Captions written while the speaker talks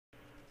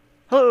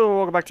Hello, and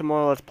welcome back to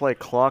more Let's Play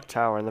Clock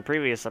Tower. In the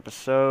previous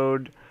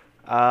episode,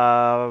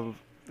 uh,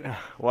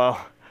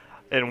 well,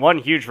 in one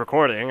huge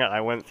recording,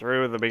 I went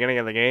through the beginning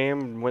of the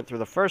game, went through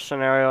the first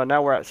scenario, and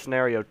now we're at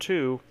scenario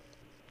 2,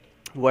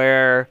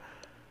 where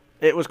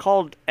it was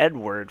called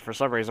Edward for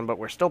some reason, but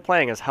we're still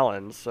playing as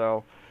Helen,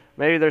 so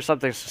maybe there's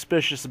something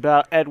suspicious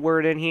about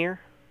Edward in here.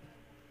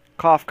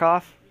 Cough,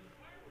 cough.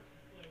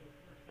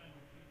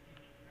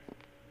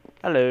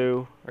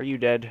 Hello, are you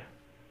dead?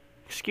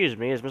 Excuse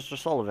me, is Mr.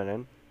 Sullivan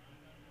in?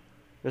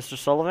 Mr.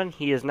 Sullivan,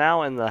 he is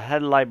now in the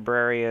head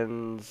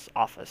librarian's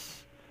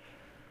office.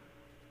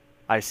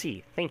 I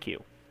see, thank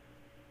you.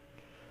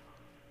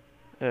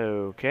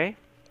 Okay,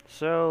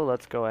 so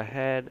let's go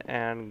ahead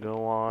and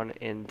go on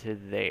into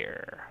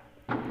there.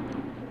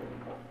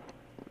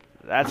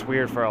 That's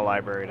weird for a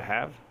library to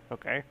have.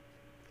 Okay.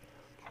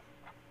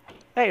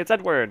 Hey, it's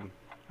Edward.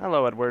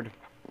 Hello, Edward.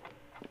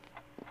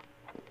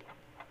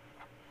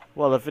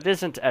 Well, if it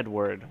isn't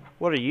Edward,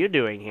 what are you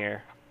doing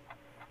here?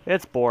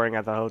 It's boring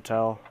at the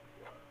hotel.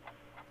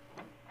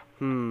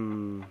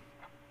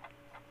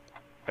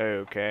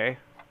 Okay.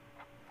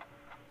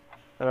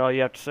 That all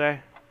you have to say?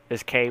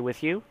 Is Kay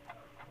with you?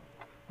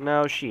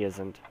 No, she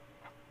isn't.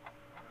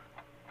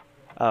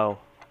 Oh.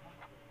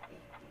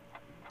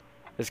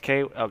 Is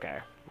Kay... Okay.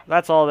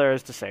 That's all there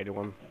is to say to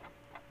him.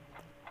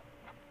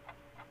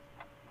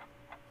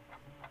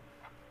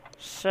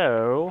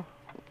 So,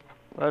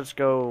 let's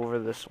go over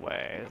this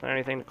way. Is there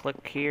anything to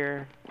click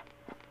here?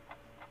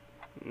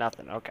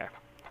 Nothing. Okay.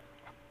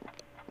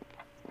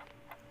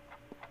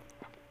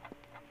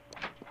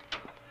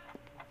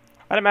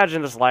 I'd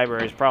imagine this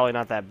library is probably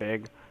not that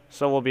big,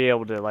 so we'll be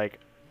able to, like,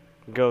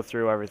 go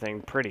through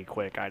everything pretty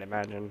quick, I'd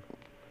imagine.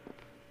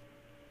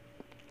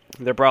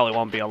 There probably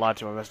won't be a lot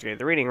to investigate.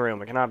 The reading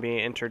room, it cannot be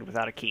entered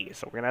without a key,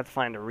 so we're going to have to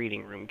find a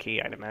reading room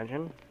key, I'd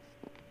imagine.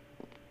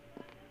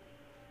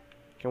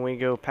 Can we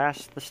go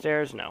past the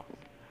stairs? No.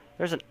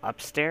 There's an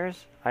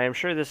upstairs? I am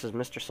sure this is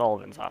Mr.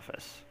 Sullivan's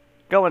office.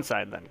 Go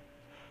inside, then.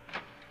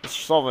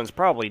 Mr. Sullivan's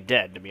probably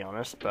dead, to be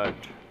honest, but...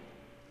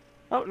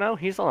 Oh, no,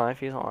 he's alive,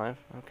 he's alive.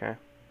 Okay.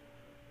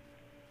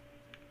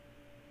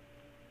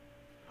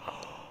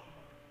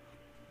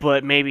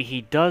 But maybe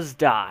he does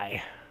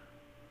die.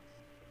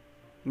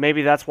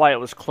 Maybe that's why it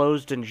was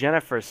closed in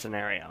Jennifer's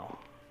scenario.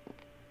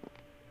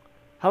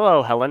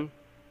 Hello, Helen.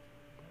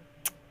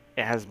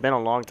 It has been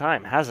a long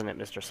time, hasn't it,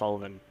 Mr.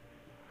 Sullivan?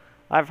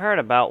 I've heard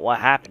about what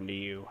happened to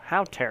you.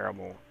 How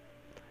terrible.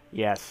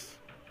 Yes.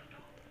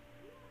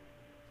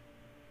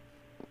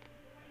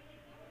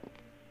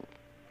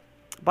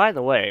 By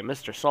the way,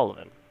 Mr.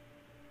 Sullivan.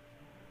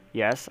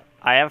 Yes,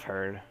 I have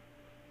heard.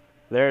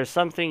 There is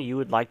something you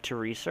would like to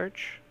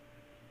research?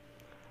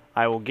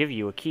 I will give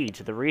you a key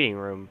to the reading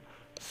room,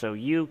 so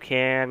you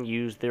can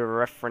use the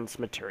reference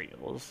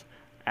materials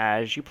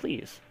as you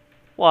please.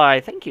 Why,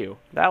 thank you.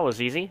 That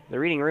was easy. The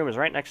reading room is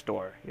right next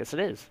door. Yes, it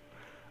is.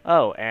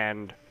 Oh,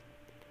 and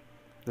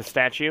the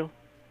statue?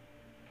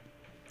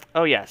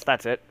 Oh, yes,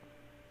 that's it.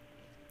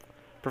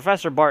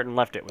 Professor Barton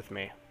left it with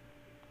me.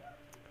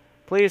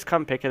 Please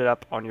come pick it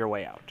up on your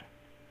way out.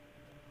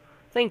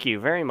 Thank you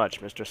very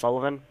much, Mr.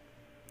 Sullivan.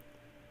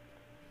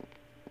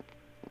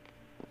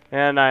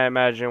 And I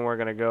imagine we're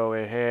going to go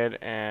ahead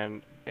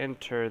and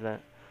enter the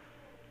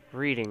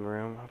reading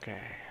room.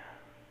 Okay.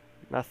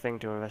 Nothing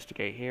to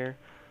investigate here.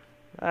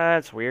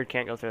 That's weird.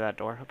 Can't go through that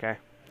door. Okay.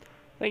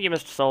 Thank you,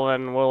 Mr.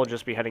 Sullivan. We'll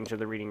just be heading to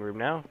the reading room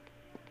now.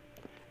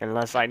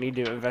 Unless I need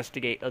to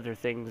investigate other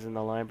things in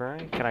the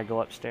library. Can I go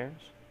upstairs?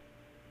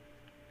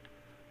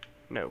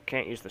 No,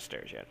 can't use the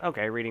stairs yet.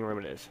 Okay, reading room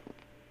it is.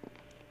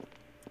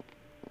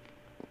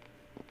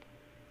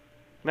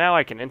 Now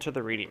I can enter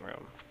the reading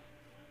room.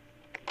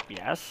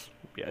 Yes.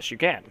 Yes, you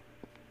can.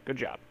 Good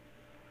job.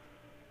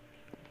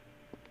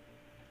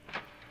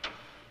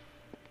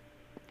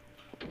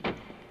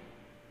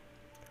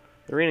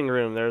 The reading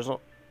room.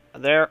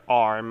 There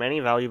are many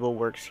valuable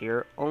works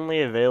here,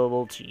 only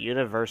available to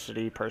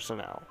university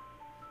personnel.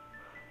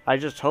 I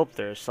just hope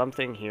there's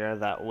something here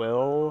that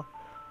will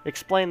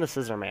explain the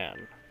Scissor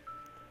Man.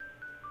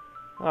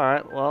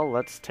 Alright, well,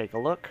 let's take a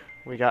look.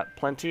 We got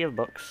plenty of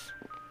books.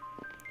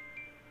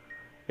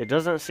 It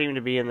doesn't seem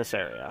to be in this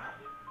area.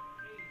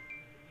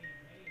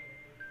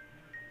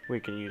 We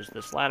can use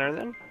this ladder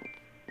then.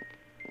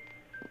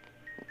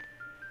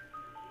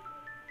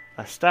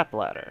 A step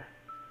ladder.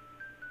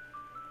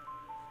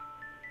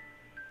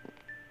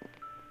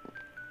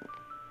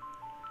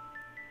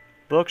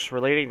 Books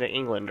relating to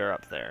England are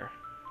up there.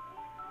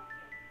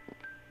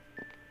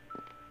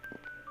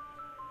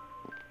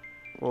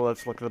 Well,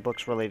 let's look at the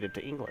books related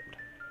to England.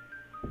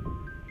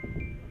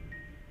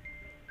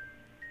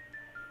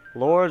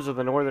 Lords of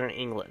the Northern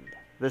England.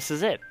 This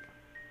is it.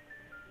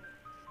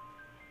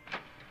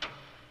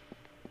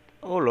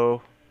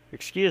 Hello.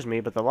 Excuse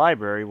me, but the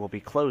library will be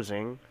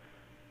closing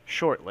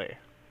shortly.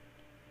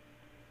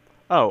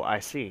 Oh, I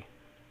see.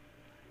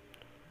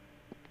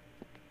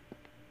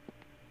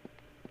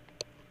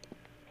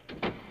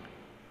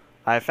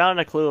 I found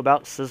a clue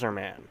about Scissor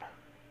Man.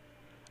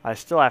 I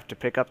still have to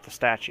pick up the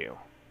statue.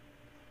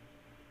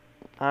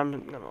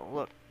 I'm gonna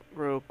look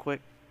real quick.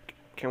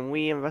 Can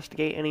we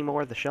investigate any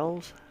more of the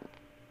shelves?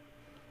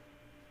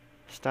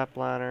 Step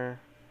ladder.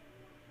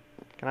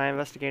 Can I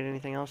investigate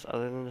anything else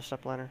other than the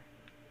step ladder?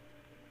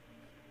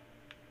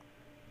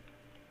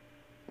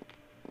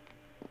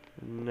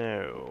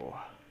 No.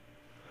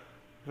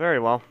 Very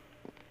well.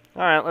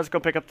 Alright, let's go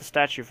pick up the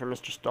statue for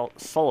Mr.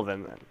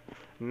 Sullivan then.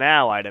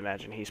 Now I'd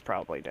imagine he's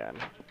probably dead.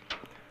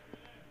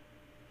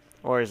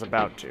 Or he's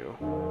about to.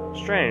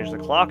 Strange, the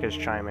clock is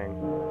chiming.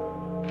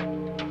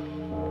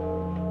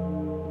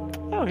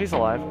 Oh, he's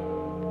alive.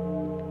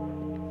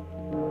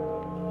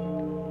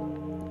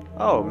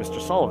 Oh,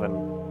 Mr.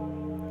 Sullivan.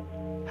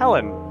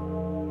 Helen!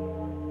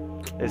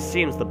 It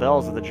seems the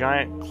bells of the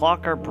giant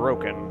clock are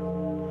broken.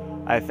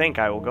 I think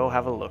I will go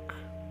have a look.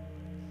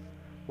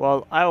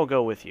 Well, I will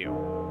go with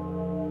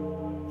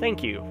you.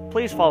 Thank you.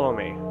 Please follow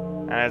me.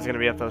 And it's going to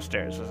be up those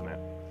stairs, isn't it?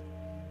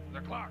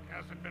 The clock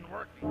hasn't been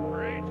working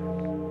for ages.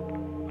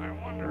 I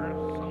wonder if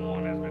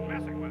someone has been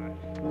messing with it.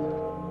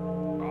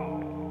 Oh,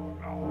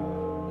 no.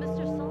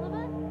 Mr.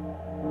 Sullivan?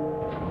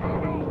 Oh,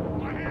 no.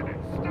 My hand is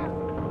stuck.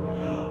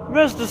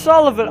 Mr.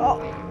 Sullivan! Oh.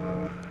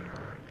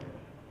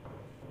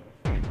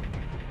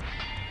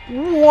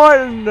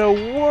 What in the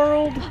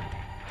world?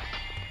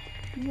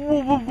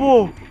 Whoa, whoa,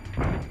 whoa.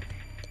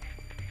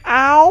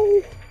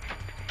 Ow!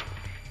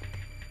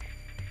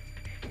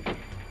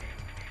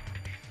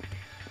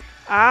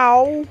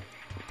 Ow!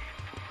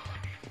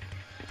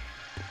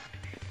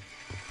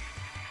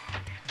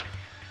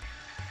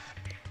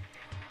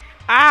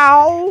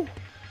 Ow!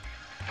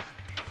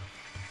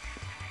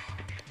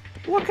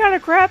 What kind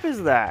of crap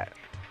is that?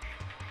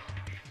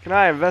 Can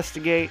I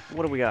investigate?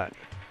 What do we got?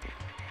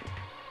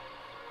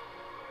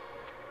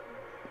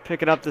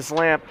 Picking up this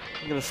lamp.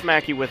 I'm gonna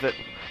smack you with it.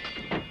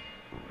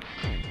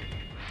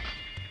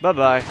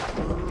 Bye-bye.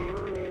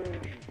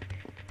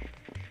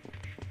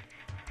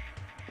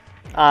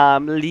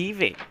 I'm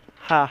leaving.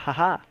 Ha ha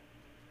ha.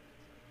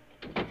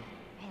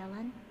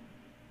 Helen?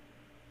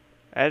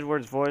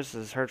 Edward's voice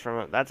is heard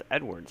from... That's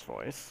Edward's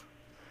voice.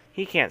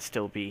 He can't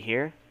still be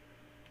here.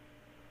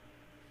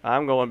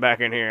 I'm going back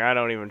in here. I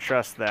don't even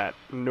trust that.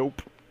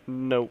 Nope.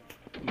 Nope.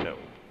 No.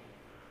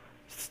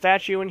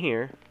 Statue in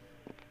here.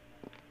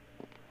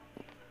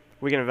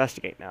 We can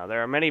investigate now.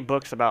 There are many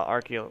books about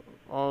archaeology.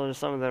 Although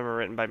some of them are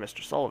written by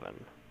Mr.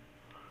 Sullivan.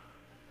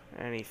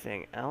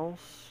 Anything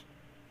else?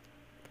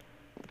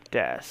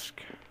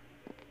 Desk.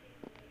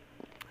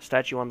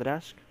 Statue on the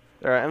desk.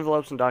 There are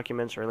envelopes and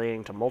documents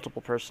relating to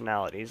multiple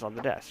personalities on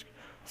the desk.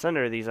 The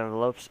center of these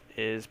envelopes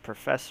is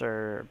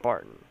Professor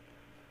Barton.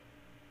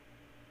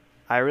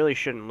 I really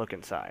shouldn't look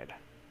inside.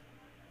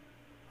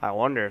 I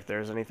wonder if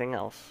there's anything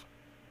else.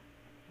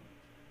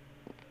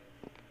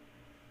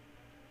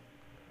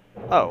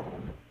 Oh.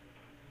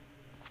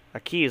 A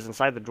key is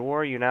inside the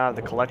drawer. You now have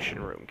the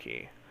collection room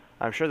key.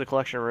 I'm sure the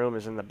collection room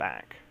is in the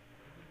back.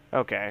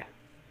 Okay.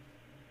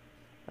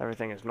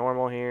 Everything is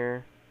normal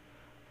here.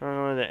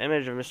 The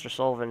image of Mr.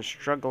 Sullivan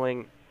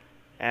struggling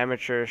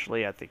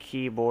amateurishly at the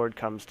keyboard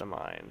comes to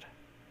mind.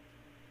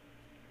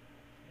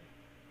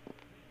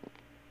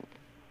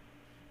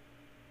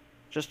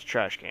 Just a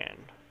trash can.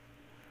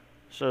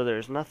 So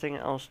there's nothing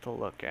else to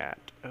look at.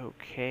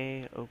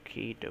 Okay,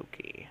 okie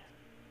dokie.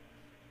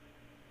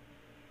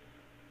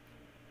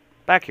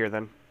 Back here,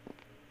 then.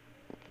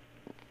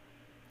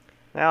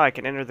 Now I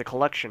can enter the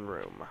collection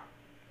room.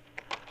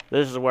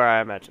 This is where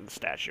I imagine the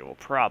statue will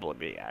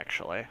probably be,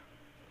 actually.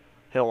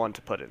 He'll want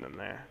to put it in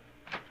there.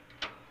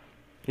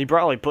 He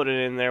probably put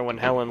it in there when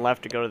Helen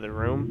left to go to the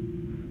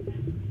room.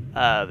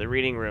 The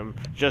reading room,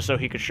 just so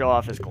he could show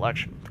off his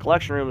collection. The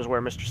collection room is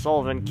where Mr.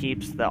 Sullivan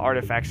keeps the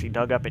artifacts he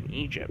dug up in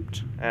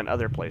Egypt, and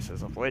other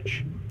places of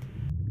which...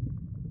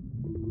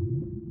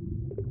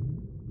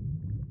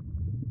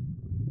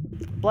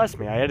 Bless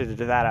me, I edited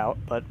that out,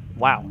 but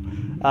wow.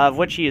 Of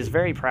which he is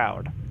very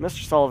proud.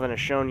 Mr. Sullivan has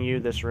shown you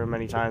this room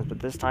many times,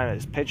 but this time it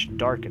is pitch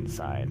dark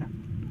inside.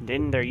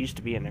 Didn't there used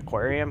to be an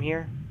aquarium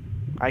here?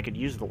 I could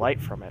use the light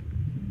from it.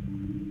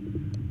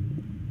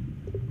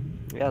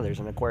 Yeah, there's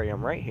an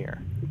aquarium right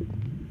here.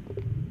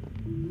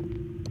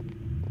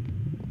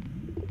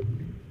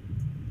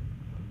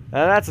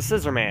 And that's a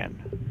scissor man.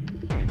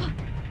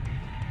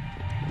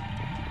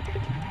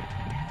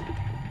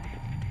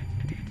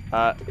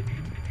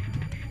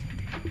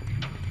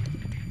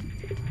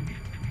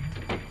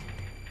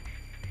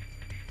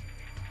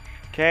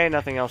 Okay,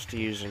 nothing else to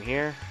use in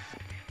here.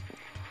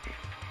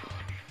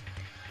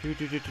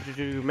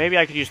 Maybe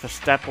I could use the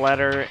step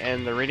ladder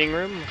in the reading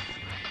room.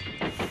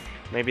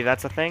 Maybe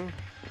that's a thing.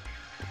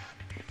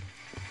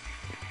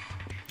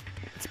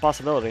 It's a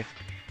possibility.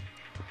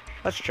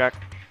 Let's check.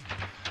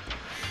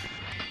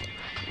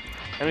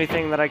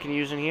 Anything that I can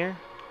use in here?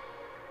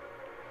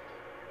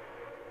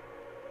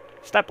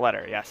 Step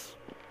ladder, yes.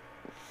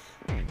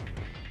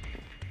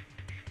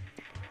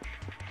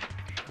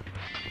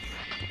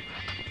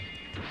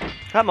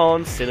 Come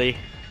on, silly.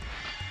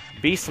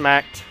 Be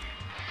smacked.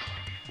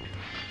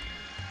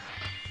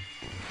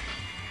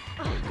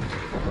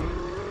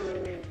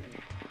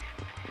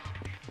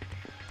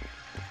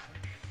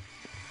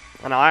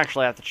 And And I'll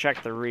actually have to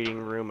check the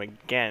reading room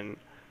again,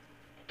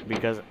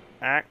 because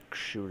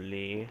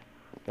actually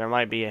there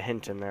might be a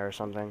hint in there or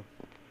something.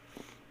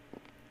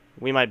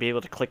 We might be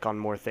able to click on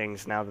more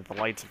things now that the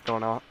lights have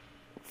gone off.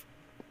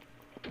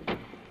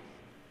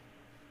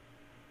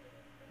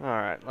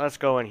 Alright, let's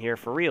go in here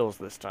for reals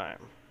this time.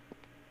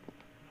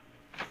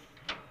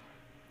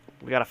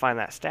 We gotta find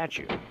that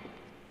statue.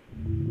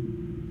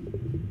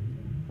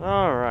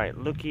 Alright,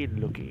 looky.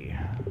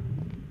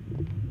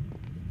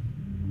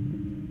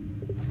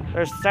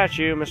 There's the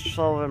statue. Mr.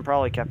 Sullivan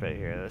probably kept it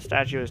here. The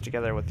statue is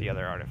together with the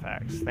other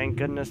artifacts. Thank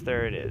goodness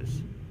there it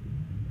is.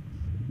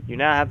 You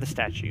now have the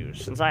statue.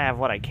 Since I have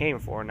what I came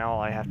for, now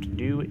all I have to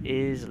do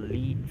is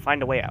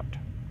find a way out.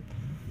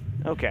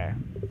 Okay.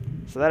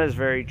 So that is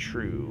very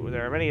true.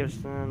 There are many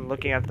of them.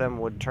 Looking at them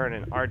would turn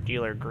an art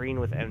dealer green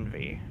with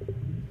envy.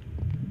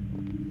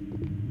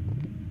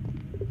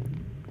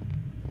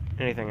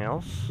 Anything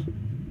else?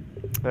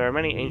 There are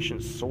many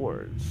ancient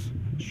swords,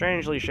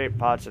 strangely shaped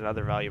pots, and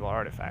other valuable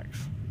artifacts.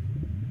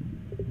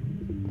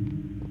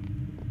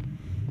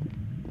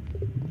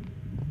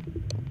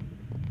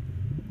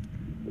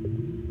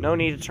 No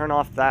need to turn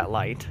off that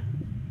light.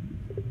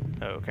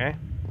 Okay.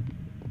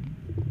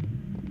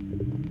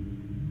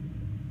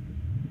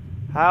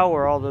 How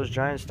were all those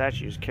giant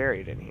statues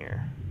carried in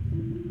here?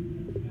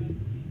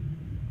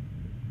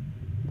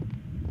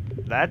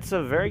 That's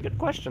a very good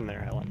question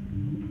there,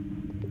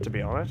 Helen. To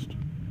be honest.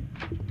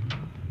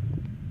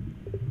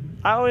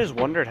 I always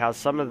wondered how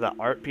some of the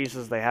art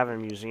pieces they have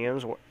in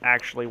museums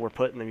actually were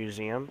put in the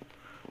museum.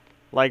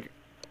 Like,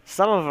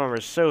 some of them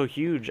are so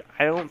huge,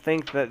 I don't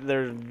think that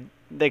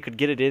they could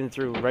get it in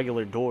through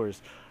regular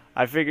doors.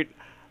 I figured,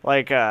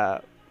 like,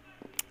 a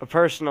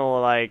personal,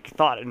 like,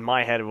 thought in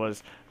my head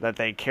was that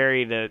they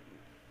carried it,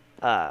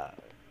 that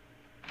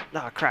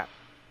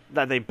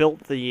they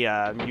built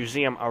the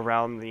museum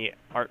around the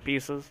art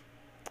pieces,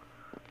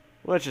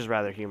 which is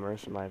rather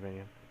humorous in my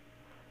opinion.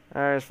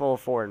 It's full of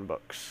foreign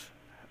books.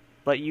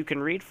 But you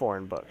can read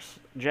foreign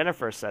books.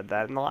 Jennifer said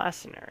that in the last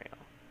scenario.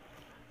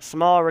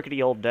 Small,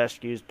 rickety old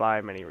desk used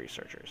by many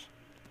researchers.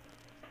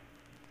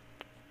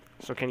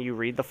 So can you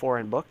read the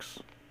foreign books?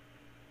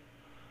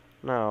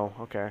 No,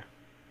 okay.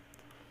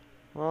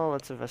 Well,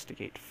 let's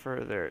investigate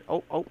further.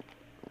 Oh.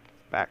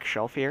 Back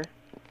shelf here.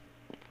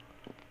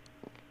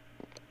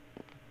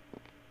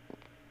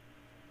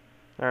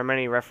 There are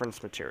many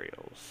reference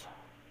materials.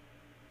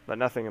 But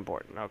nothing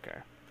important, okay.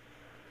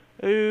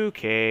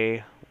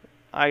 Okay.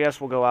 I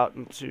guess we'll go out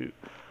into...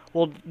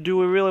 Well, do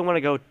we really want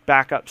to go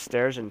back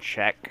upstairs and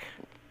check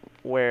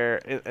where...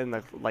 in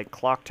the, like,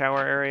 clock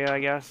tower area,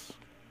 I guess?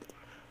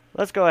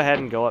 Let's go ahead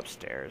and go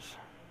upstairs.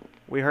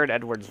 We heard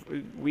Edward's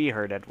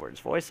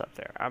voice up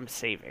there. I'm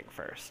saving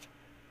first.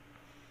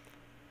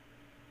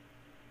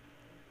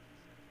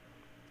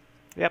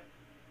 Yep.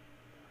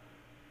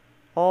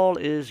 All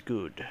is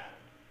good.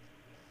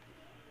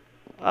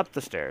 Up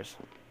the stairs.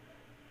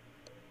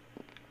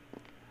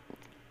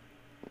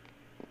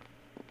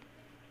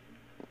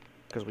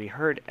 Because we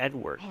heard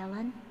Edward.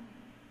 Helen?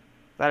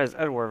 That is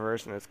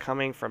Edwardverse, and it's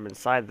coming from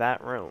inside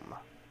that room.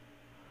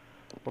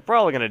 We're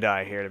probably going to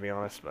die here, to be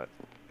honest, but,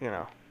 you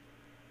know.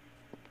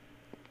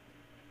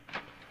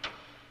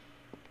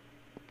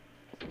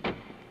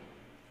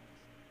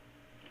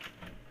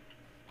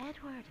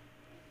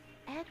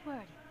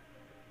 Edward.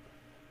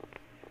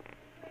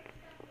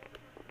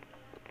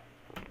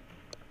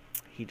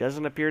 He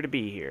doesn't appear to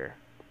be here.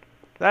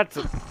 That's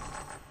a...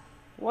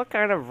 What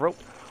kind of rope...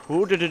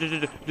 I'm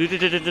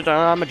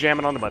a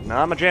jamming on the button.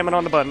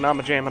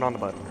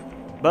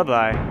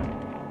 Bye-bye.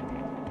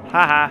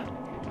 Haha.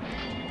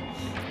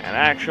 And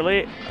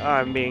actually,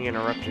 I'm being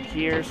interrupted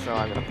here, so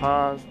I'm going to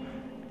pause.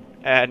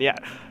 And yeah,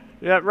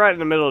 right in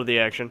the middle of the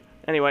action.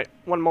 Anyway,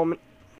 one moment.